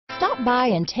Stop by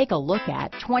and take a look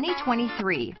at 2020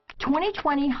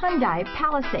 Hyundai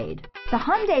Palisade. The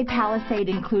Hyundai Palisade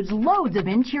includes loads of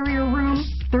interior room,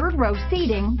 third-row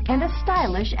seating, and a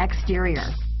stylish exterior.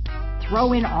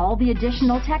 Throw in all the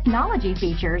additional technology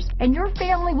features, and your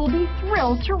family will be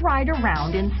thrilled to ride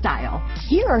around in style.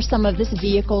 Here are some of this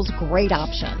vehicle's great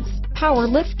options: power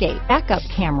liftgate, backup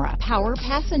camera, power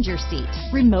passenger seat,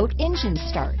 remote engine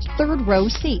start, third row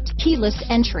seat, keyless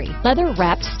entry, leather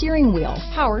wrapped steering wheel,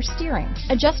 power steering,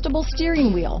 adjustable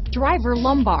steering wheel, driver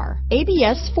lumbar,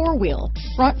 ABS 4-wheel,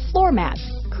 front floor mats,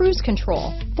 cruise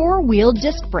control, 4-wheel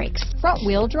disc brakes, front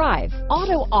wheel drive,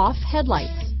 auto off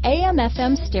headlights,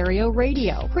 AM/FM stereo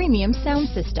radio, premium sound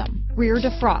system, rear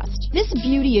defrost. This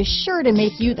beauty is sure to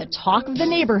make you the talk of the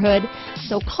neighborhood,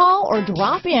 so call or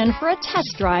drop in for a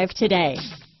test drive today.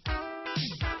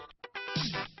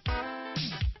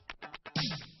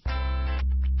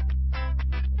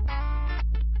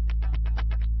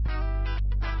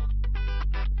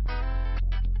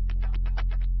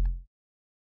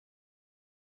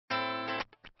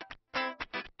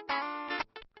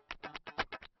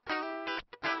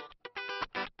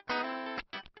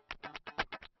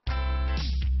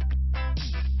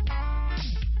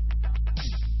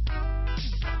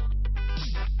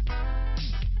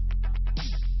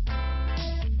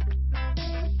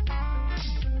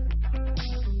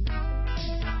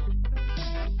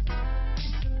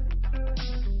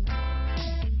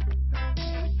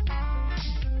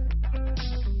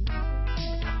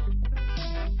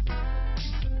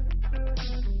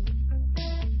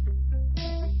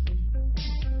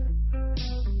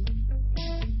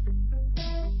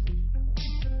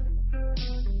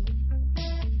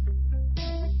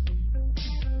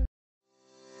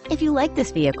 If you like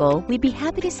this vehicle, we'd be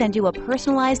happy to send you a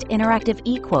personalized interactive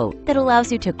e-quote that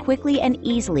allows you to quickly and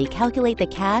easily calculate the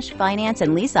cash, finance,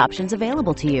 and lease options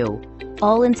available to you.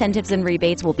 All incentives and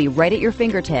rebates will be right at your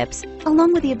fingertips,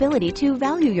 along with the ability to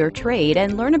value your trade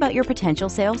and learn about your potential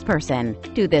salesperson.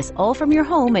 Do this all from your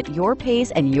home at your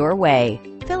pace and your way.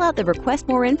 Fill out the Request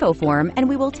More Info form and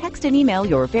we will text and email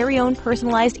your very own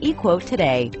personalized e-quote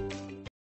today.